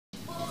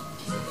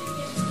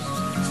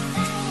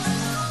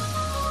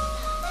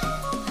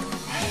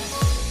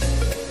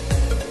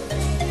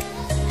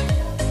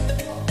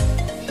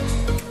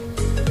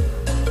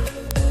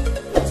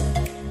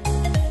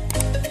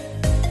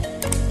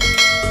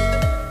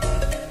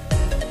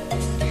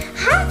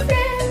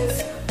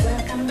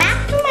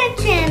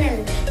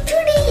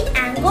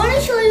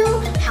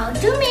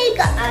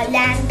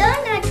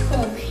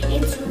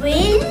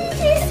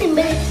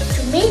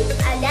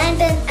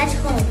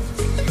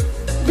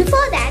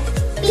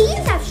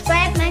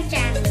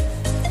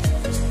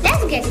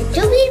get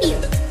into video.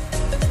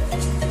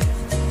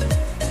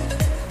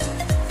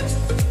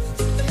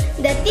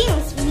 The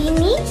things we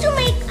need to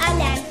make a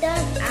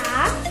lantern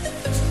are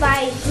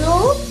white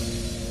glue,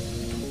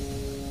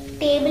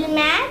 table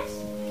mats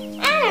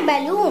and a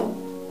balloon.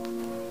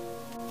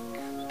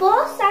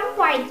 Pour some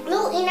white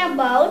glue in a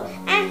bowl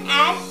and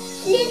add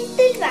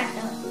little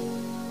water.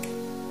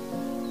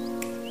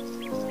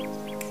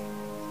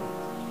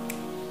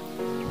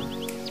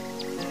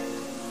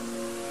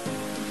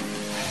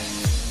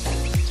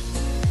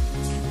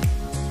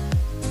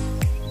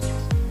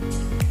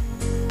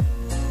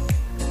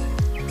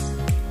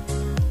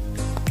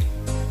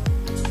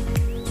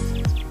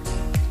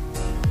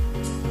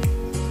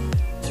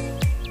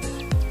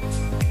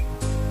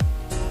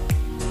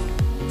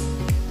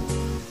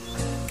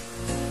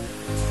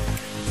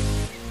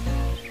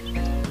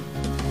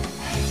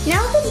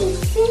 Now the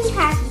mixing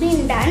has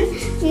been done.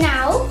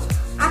 Now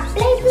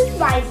apply this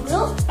white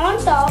glue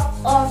on top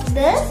of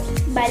this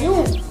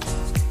balloon.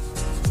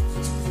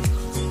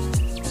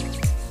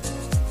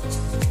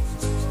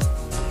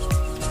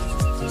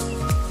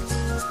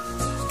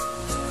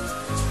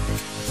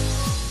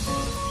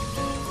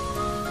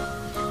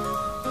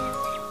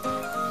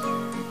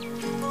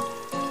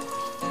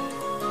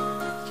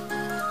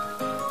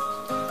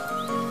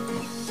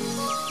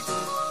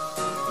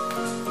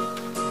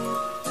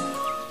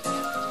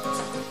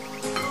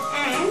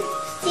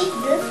 Stick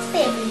this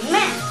table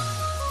mat.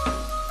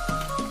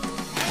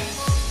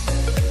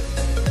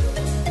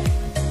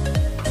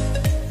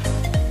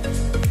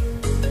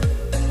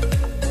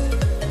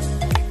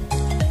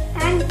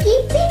 And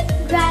keep it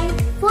dry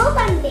for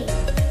 1 day.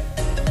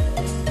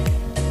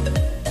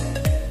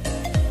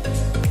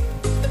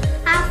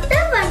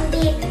 After 1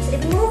 day,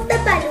 remove the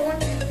balloon.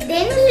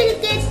 Then we will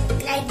get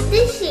like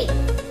this shape.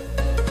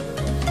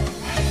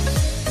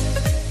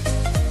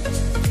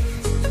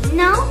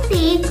 Now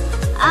take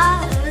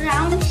a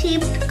round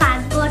shaped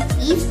cardboard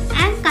piece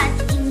and cut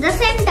in the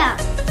center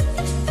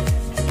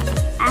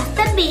as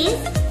the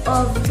base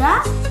of the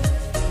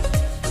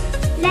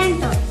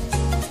lantern,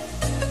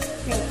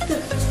 like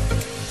this.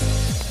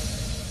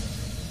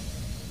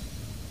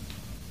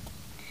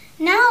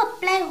 Now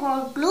apply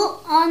hot glue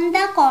on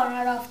the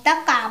corner of the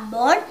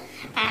cardboard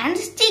and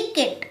stick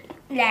it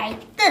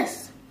like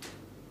this.